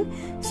skin,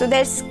 so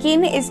their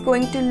skin is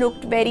going to look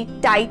very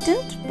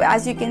tightened.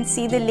 As you can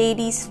see the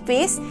lady's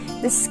face,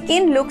 the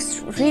skin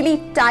looks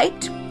really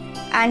tight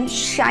and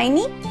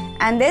shiny,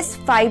 and there's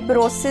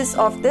fibrosis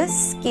of the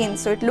skin,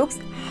 so it looks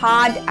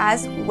hard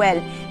as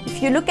well.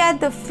 If you look at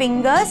the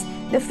fingers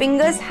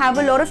have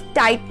a lot of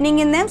tightening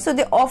in them, so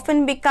they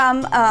often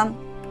become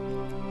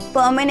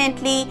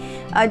permanently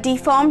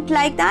deformed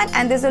like that,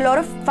 and there's a lot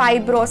of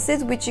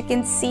fibrosis which you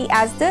can see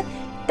as the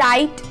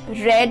tight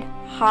red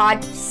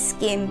hard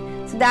skin.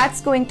 So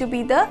that's going to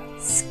be the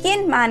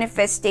skin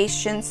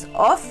manifestations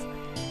of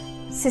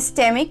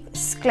systemic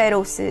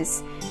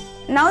sclerosis.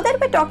 Now that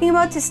we're talking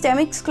about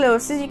systemic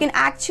sclerosis, you can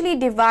actually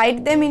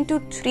divide them into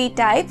 3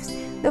 types.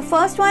 The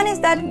first one is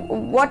that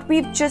what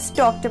we've just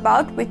talked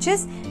about, which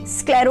is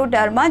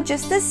scleroderma,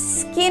 just the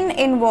skin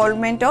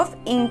involvement of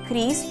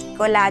increased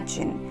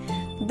collagen.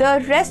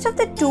 The rest of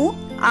the 2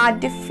 are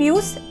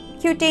diffuse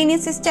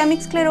cutaneous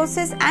systemic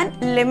sclerosis and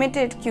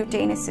limited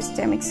cutaneous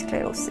systemic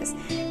sclerosis.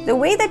 The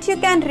way that you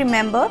can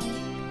remember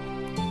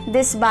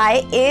this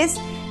by is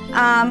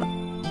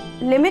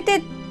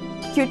limited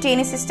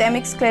cutaneous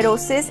systemic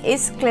sclerosis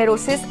is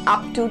sclerosis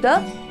up to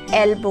the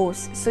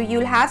elbows. So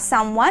you'll have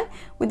someone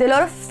with a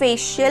lot of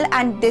facial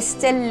and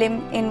distal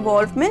limb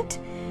involvement.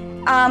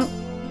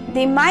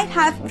 They might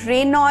have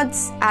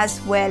Raynaud's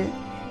as well.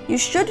 You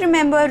should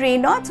remember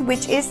Raynaud's,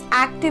 which is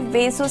active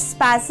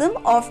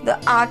vasospasm of the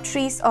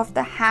arteries of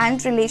the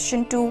hand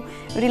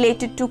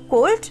related to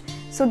cold.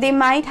 So they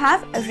might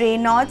have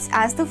Raynaud's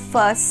as the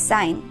first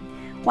sign.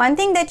 One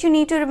thing that you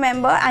need to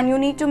remember and you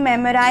need to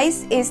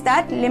memorize is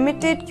that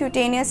limited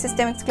cutaneous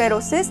systemic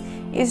sclerosis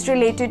is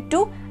related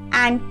to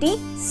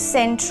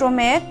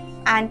anti-centromere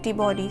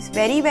antibodies.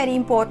 Very, very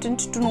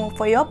important to know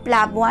for your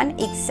PLAB 1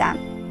 exam.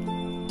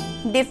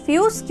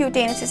 Diffuse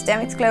cutaneous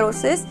systemic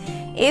sclerosis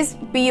is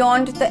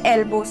beyond the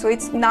elbow, so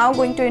it's now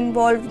going to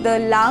involve the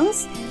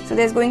lungs. So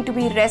there's going to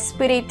be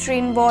respiratory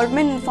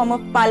involvement in the form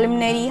of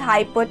pulmonary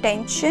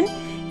hypertension.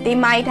 They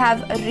might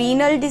have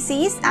renal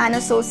disease and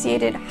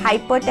associated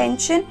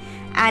hypertension,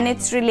 and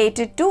it's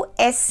related to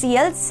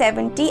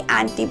SCL70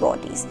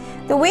 antibodies.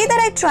 The way that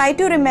I try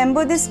to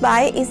remember this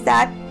by is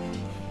that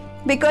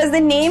because the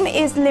name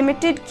is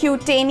limited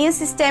cutaneous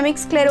systemic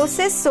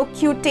sclerosis, so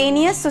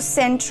cutaneous, so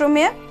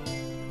centromere,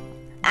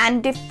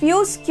 and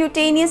diffuse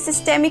cutaneous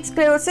systemic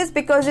sclerosis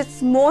because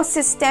it's more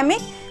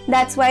systemic,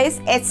 that's why it's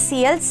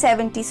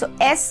SCL70. So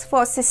S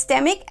for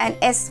systemic and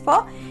S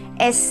for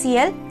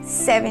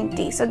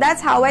SCL70. So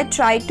that's how I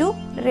try to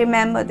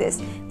remember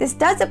this. This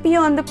does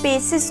appear on the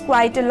pages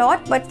quite a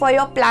lot, but for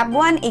your PLAB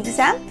 1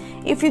 exam,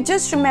 if you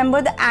just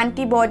remember the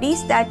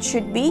antibodies, that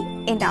should be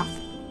enough.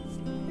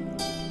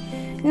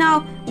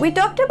 Now, we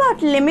talked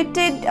about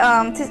limited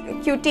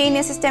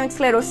cutaneous systemic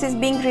sclerosis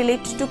being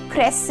related to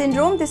CREST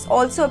syndrome. This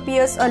also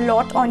appears a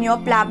lot on your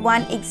PLAB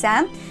 1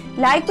 exam.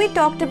 Like we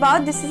talked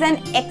about, this is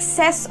an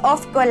excess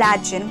of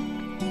collagen.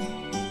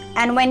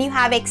 And when you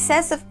have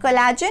excess of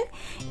collagen,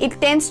 it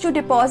tends to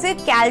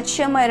deposit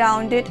calcium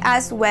around it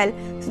as well.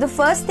 So the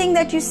first thing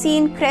that you see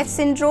in CREST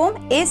syndrome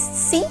is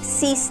C.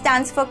 C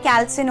stands for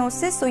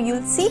calcinosis. So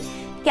you'll see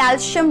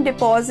calcium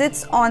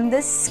deposits on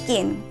the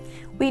skin.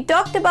 We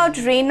talked about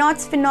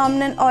Raynaud's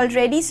phenomenon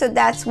already, so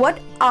that's what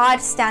R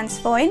stands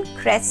for in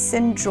CREST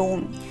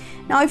syndrome.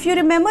 Now, if you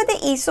remember, the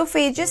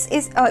esophagus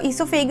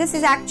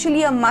is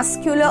actually a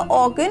muscular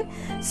organ,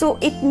 so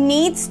it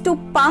needs to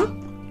pump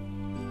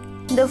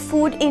the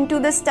food into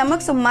the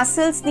stomach, so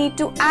muscles need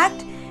to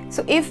act.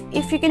 So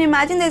if you can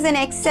imagine there's an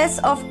excess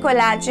of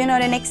collagen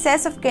or an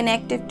excess of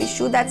connective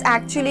tissue, that's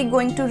actually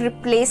going to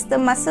replace the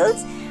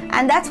muscles,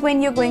 and that's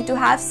when you're going to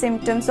have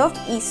symptoms of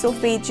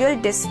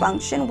esophageal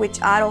dysfunction,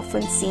 which are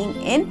often seen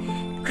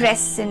in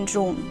CREST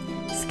syndrome.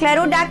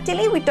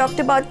 Sclerodactyly, we talked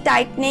about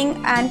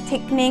tightening and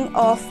thickening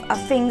of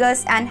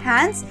fingers and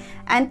hands,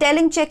 and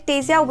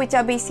telangiectasia, which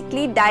are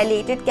basically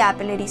dilated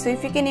capillaries. So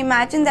if you can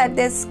imagine that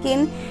their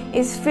skin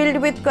is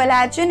filled with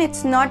collagen,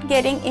 it's not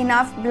getting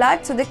enough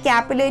blood, so the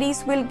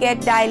capillaries will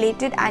get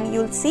dilated and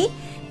you'll see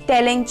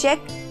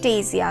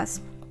telangiectasias.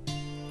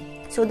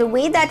 So the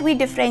way that we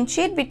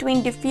differentiate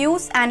between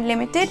diffuse and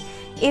limited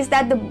is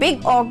that the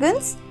big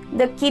organs,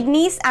 the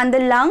kidneys and the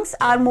lungs,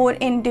 are more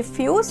in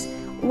diffuse,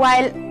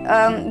 while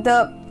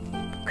the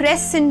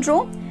CREST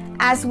syndrome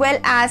as well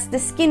as the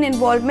skin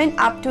involvement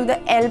up to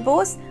the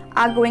elbows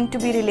are going to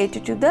be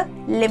related to the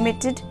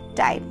limited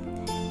type.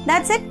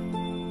 That's it.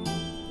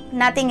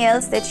 Nothing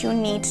else that you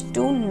need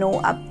to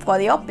know for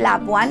your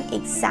PLAB 1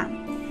 exam.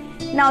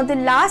 Now, the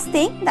last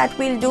thing that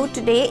we'll do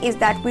today is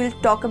that we'll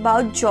talk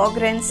about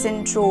Sjogren's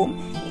syndrome.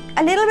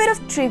 A little bit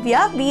of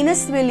trivia.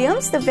 Venus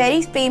Williams, the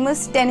very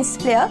famous tennis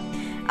player,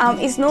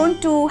 is known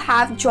to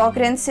have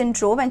Sjogren's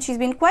syndrome, and she's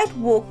been quite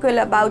vocal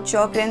about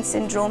Sjogren's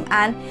syndrome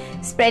and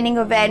spreading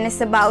awareness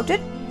about it.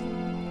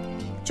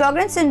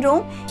 Sjogren's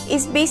syndrome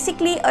is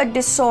basically a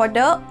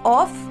disorder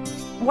of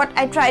what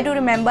I try to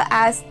remember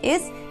as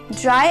is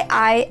dry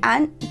eye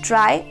and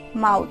dry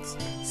mouth.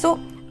 So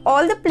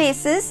all the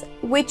places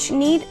which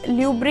need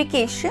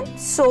lubrication,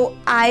 so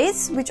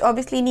eyes, which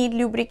obviously need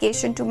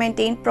lubrication to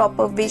maintain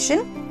proper vision,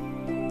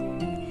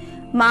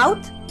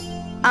 mouth,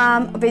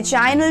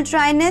 vaginal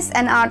dryness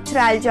and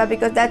arthralgia,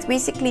 because that's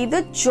basically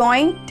the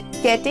joint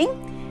getting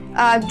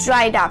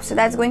dried up, so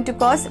that's going to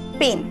cause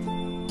pain.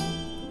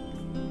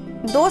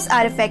 Those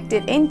are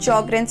affected in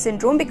Sjogren's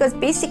syndrome because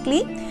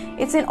basically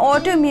it's an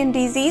autoimmune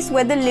disease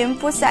where the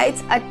lymphocytes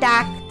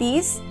attack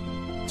these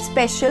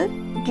special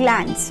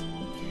glands.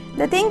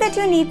 The thing that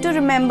you need to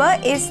remember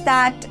is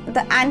that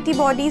the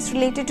antibodies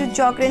related to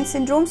Sjogren's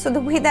syndrome, so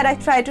the way that I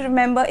try to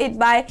remember it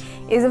by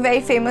is a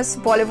very famous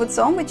Bollywood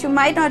song which you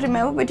might not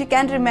remember, but you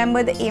can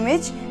remember the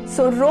image.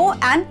 So Rho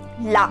and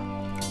La.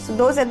 So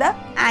those are the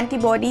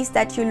antibodies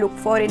that you look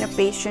for in a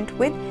patient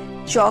with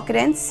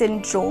Sjogren's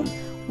syndrome.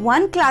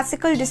 One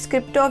classical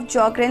descriptor of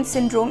Sjogren's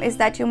syndrome is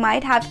that you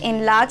might have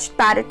enlarged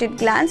parotid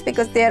glands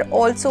because they are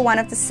also one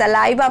of the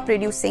saliva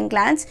producing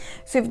glands.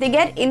 So if they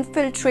get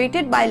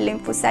infiltrated by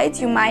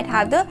lymphocytes, you might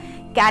have the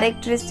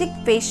characteristic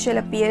facial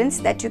appearance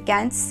that you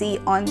can see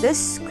on the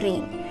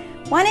screen.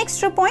 One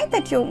extra point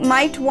that you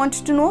might want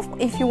to know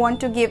if you want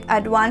to give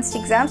advanced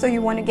exams or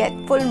you want to get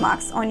full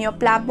marks on your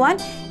PLAB 1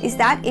 is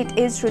that it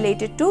is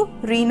related to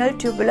renal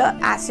tubular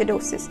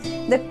acidosis.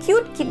 The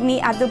cute kidney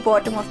at the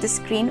bottom of the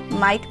screen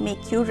might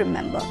make you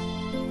remember.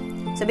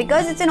 So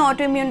because it's an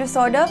autoimmune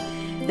disorder,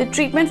 the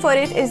treatment for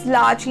it is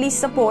largely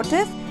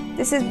supportive.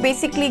 This is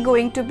basically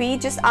going to be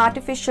just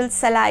artificial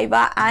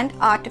saliva and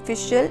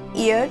artificial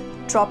ear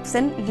drops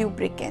and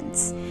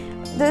lubricants.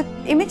 The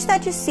image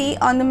that you see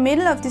on the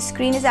middle of the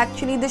screen is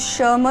actually the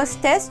Schirmer's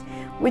test,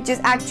 which is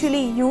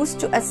actually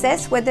used to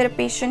assess whether a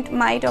patient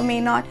might or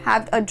may not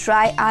have a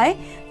dry eye.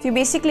 So you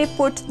basically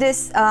put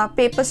this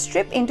paper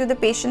strip into the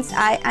patient's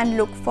eye and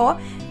look for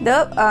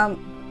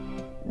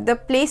the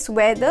place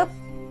where the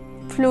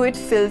fluid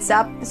fills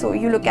up. So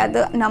you look at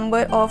the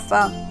number of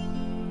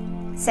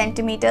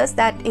centimeters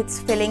that it's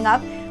filling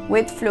up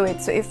with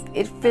fluid. So if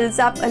it fills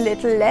up a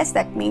little less,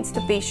 that means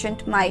the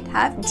patient might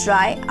have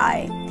dry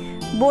eye.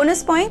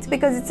 Bonus points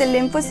because it's a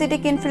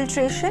lymphocytic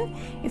infiltration.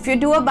 If you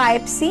do a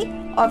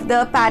biopsy of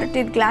the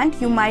parotid gland,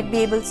 you might be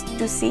able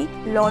to see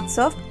lots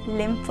of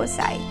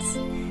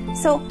lymphocytes.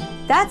 So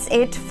that's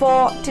it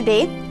for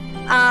today.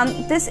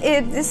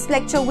 This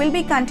lecture will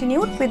be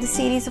continued with a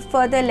series of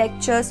further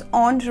lectures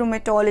on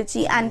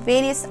rheumatology and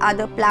various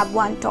other PLAB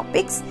 1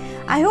 topics.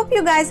 I hope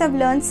you guys have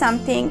learned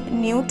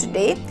something new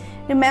today.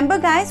 Remember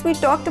guys, we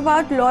talked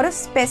about a lot of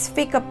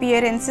specific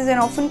appearances and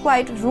often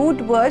quite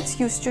rude words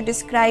used to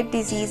describe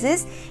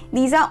diseases.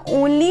 These are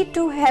only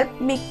to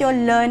help make your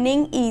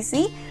learning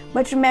easy.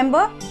 But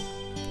remember,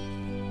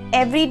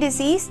 every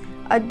disease,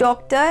 a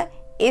doctor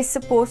is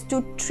supposed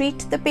to treat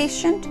the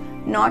patient,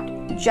 not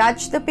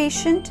judge the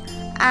patient.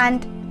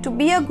 And to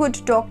be a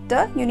good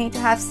doctor, you need to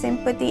have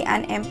sympathy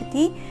and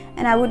empathy.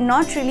 And I would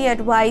not really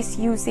advise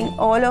using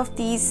all of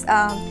these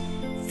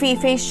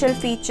facial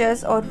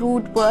features or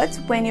rude words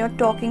when you're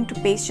talking to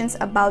patients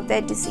about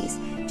their disease.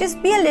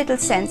 Just be a little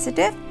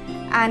sensitive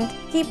and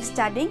keep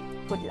studying.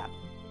 Good luck.